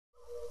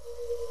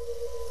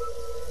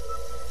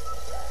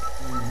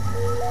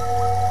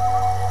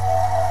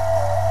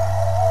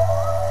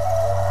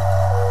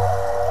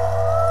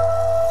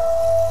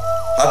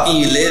can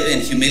you live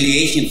in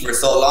humiliation for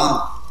so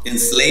long, in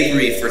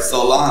slavery for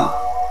so long?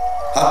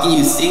 How can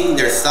you sing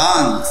their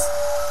songs,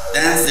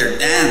 dance their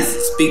dance,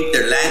 speak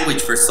their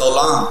language for so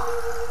long?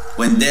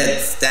 When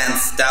death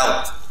stands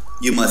stout,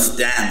 you must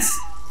dance.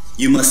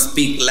 You must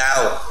speak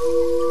loud,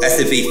 as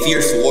if a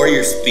fierce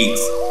warrior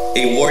speaks,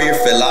 a warrior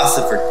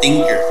philosopher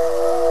thinker,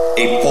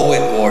 a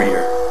poet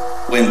warrior.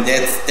 When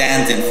death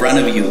stands in front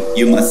of you,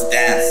 you must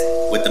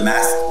dance with the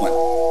masked one.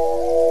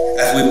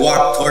 As we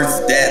walk towards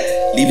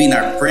death, leaving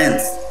our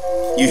prints,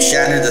 you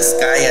shatter the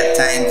sky at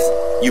times,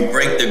 you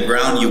break the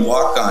ground you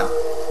walk on.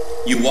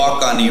 You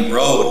walk on a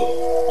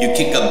road, you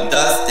kick up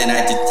dust and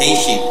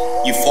agitation,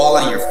 you fall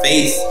on your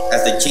face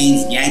as the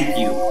chains yank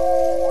you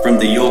from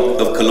the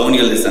yoke of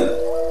colonialism.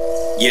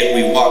 Yet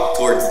we walk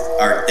towards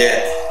our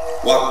death,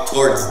 walk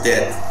towards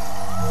death.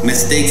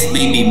 Mistakes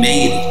may be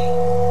made.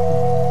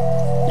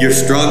 Your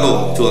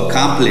struggle to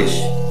accomplish,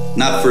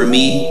 not for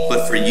me,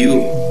 but for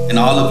you and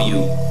all of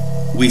you.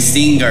 We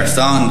sing our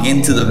song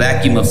into the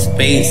vacuum of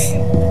space.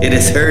 It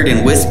is heard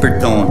in whisper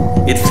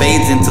tone. It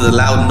fades into the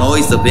loud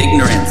noise of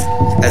ignorance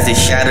as it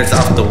shatters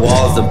off the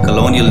walls of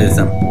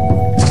colonialism.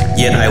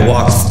 Yet I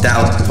walk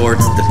stout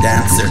towards the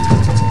dancer,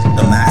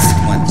 the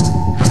masked one,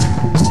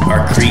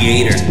 our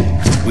creator.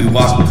 We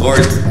walk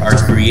towards our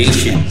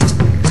creation,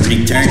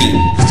 returning,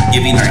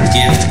 giving our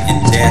gift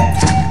in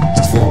death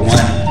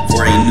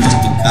for a new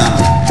to come.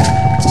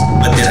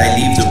 But did I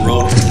leave the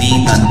road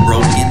clean,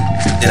 unbroken?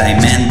 Did I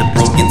mend the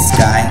broken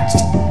sky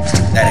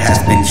that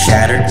has been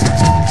shattered?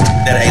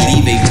 Did I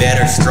leave a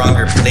better,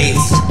 stronger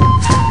place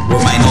where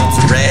my notes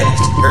read,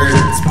 heard,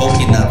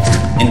 spoken of,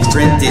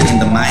 imprinted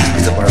in the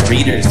minds of our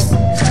readers?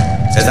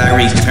 As I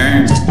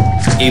returned,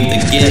 gave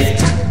the gift,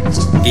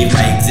 gave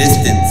my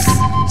existence.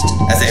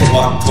 As I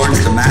walk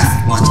towards the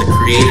masked one, the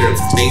creator of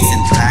space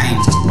and time,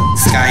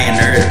 sky and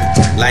earth,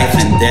 life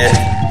and death,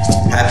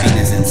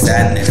 happiness and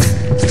sadness,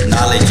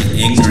 knowledge and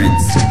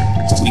ignorance.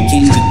 We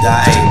came to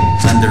die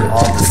under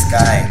all the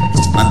sky,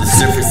 on the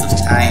surface of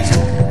time,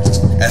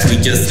 as we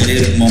just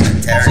lived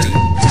momentarily,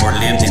 or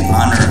lived in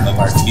honor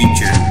of our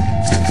future.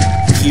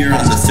 Here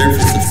on the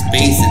surface of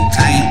space and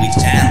time, we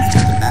dance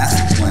with the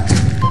masked one,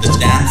 the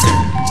dancer,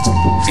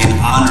 in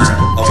honor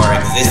of our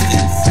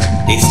existence,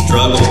 a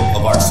struggle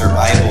of our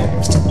survival.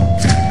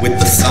 With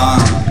the song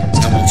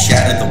that will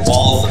shatter the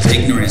walls of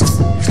ignorance,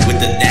 with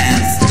the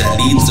dance that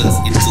leads us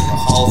into the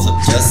halls of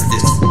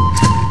justice,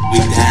 we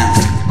dance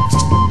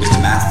with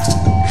the master.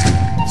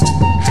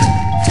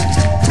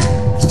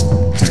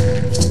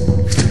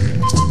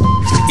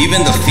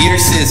 Even the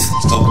fiercest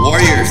of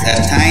warriors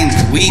at times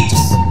weeps,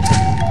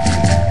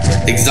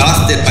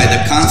 exhausted by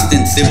the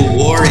constant civil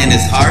war in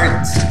his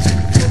heart.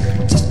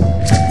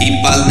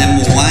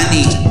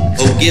 Ipalnemuani,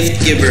 O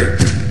gift giver,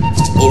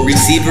 O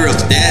receiver of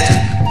death,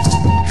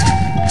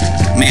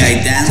 may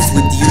I dance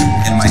with you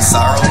in my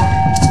sorrow?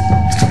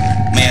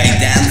 May I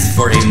dance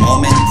for a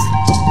moment,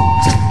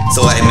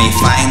 so I may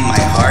find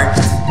my heart?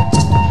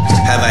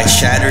 Have I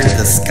shattered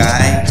the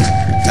sky?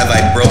 Have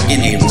I broken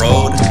a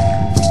road?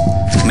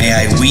 May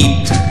I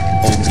weep,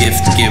 O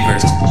gift giver.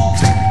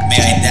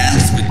 May I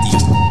dance with you,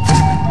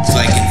 so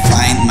I can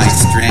find my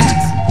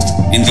strength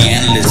in the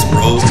endless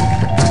road.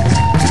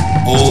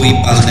 O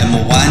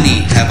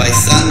Ipalnemuani, have I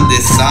sung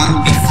this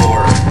song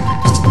before?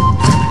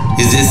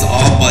 Is this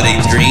all but a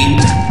dream?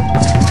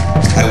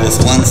 I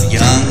was once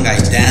young, I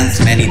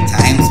danced many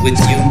times with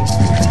you.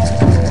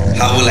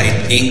 How will I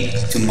think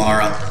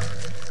tomorrow?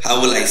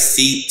 How will I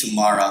see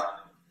tomorrow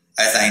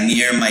as I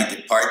near my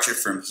departure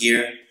from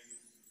here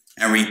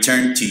and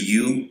return to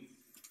you,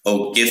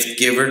 O gift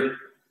giver?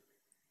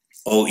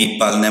 O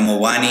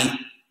Ipalnemuani,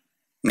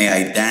 may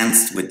I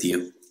dance with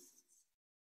you.